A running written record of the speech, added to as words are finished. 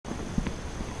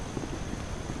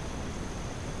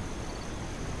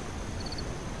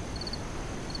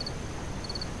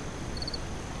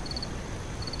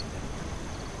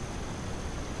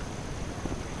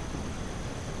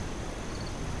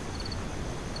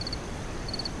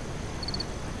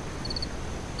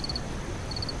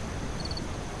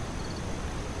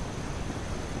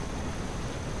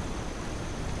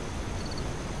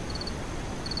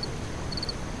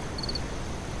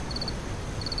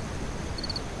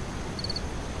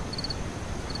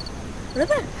Where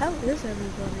the hell is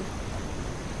everybody?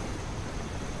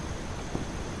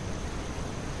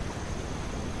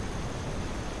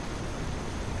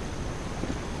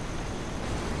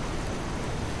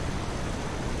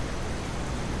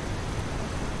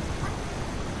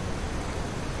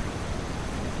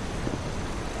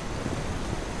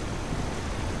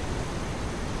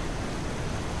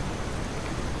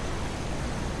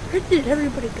 Where did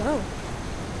everybody go?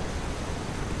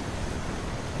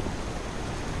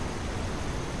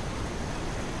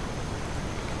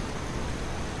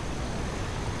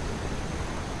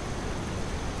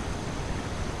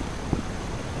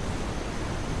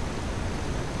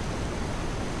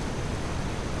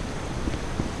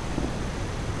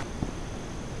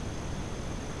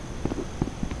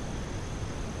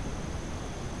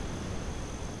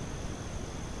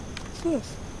 What's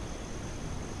this?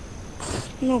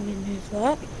 Nobody needs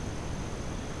that.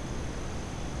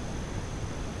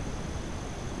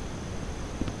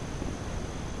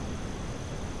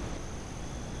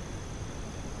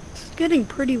 It's getting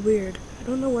pretty weird. I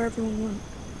don't know where everyone went.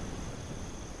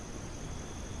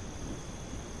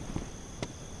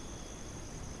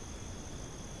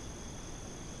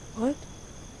 What?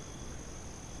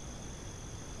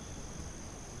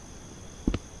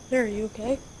 There, are you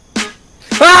okay?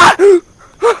 Ah!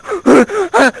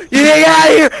 You need to get out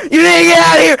of here! You need to get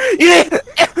out of here! You need...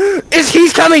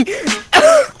 He's coming!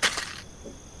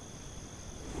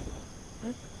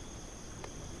 What?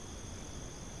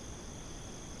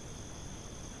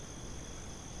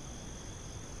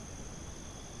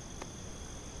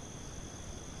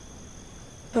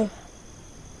 Oh.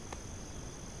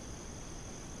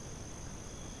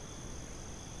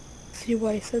 See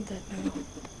why I said that now.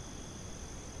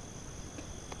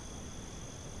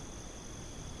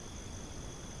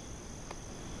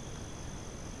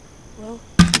 Well,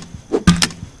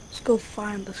 let's go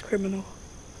find this criminal.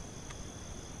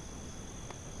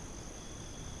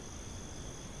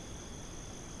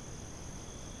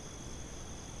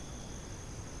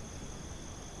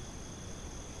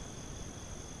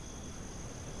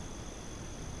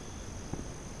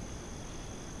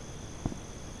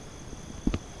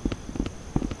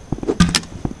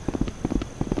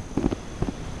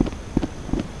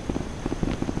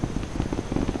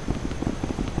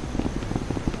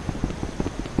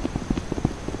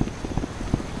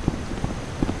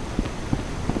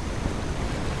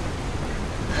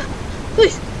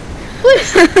 Please!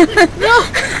 Please! No!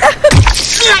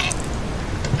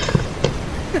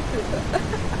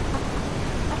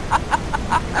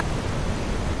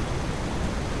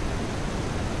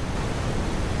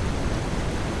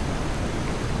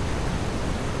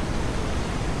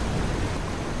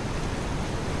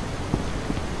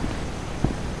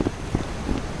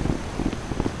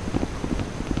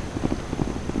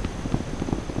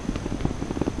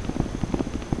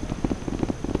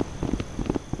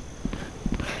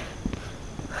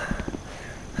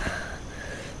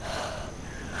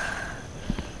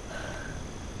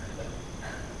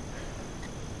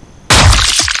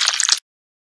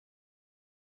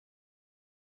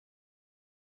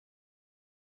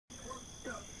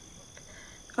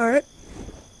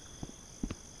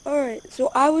 Alright,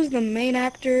 so I was the main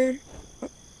actor,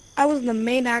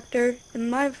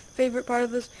 and my favorite part of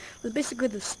this was basically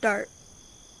the start.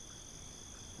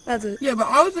 That's it. Yeah, but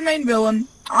I was the main villain.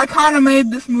 I kind of made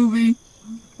this movie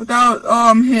without,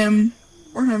 him.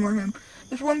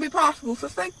 This wouldn't be possible, so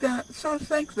thank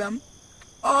them.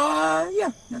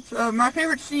 Yeah, that's, my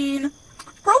favorite scene.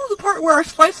 Probably the part where I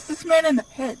sliced this man in the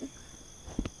head.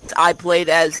 I played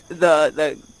as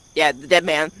the dead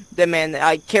man.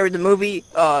 I carried the movie.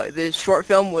 The short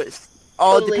film was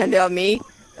all Totally. dependent on me,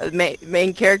 the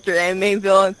main character and main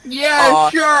villain. Yeah,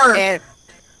 sure. And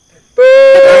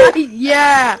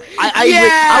Yeah!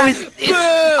 I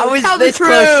was Tell the this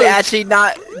close truth. to actually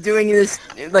not doing this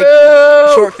like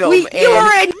short film. You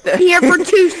were in here for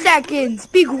 2 seconds!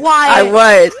 Be quiet! I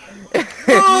was.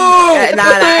 Oh! Nah,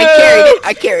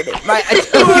 I carried it.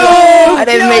 I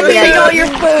didn't make it. all your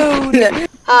food!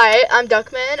 Hi, I'm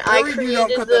Duckman. I Hurry, you don't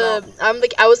created cut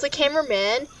that I was the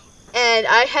cameraman, and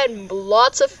I had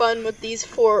lots of fun with these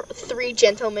 3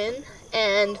 gentlemen,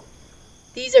 and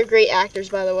these are great actors,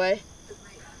 by the way.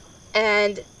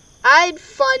 And I had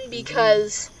fun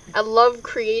because I love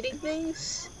creating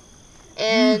things,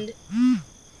 and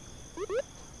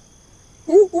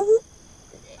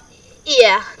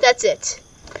yeah, that's it.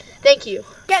 Thank you.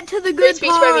 Get to the Great good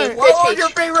speech by me. part! What was speech. your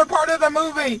favorite part of the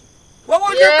movie? What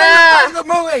was your favorite part of the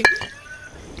movie?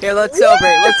 Here, let's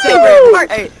celebrate. Let's celebrate.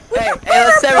 Hey,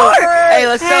 let's celebrate. Hey,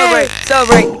 let's celebrate.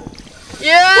 Celebrate.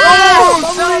 Yeah! Oh,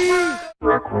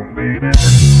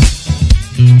 celebrate!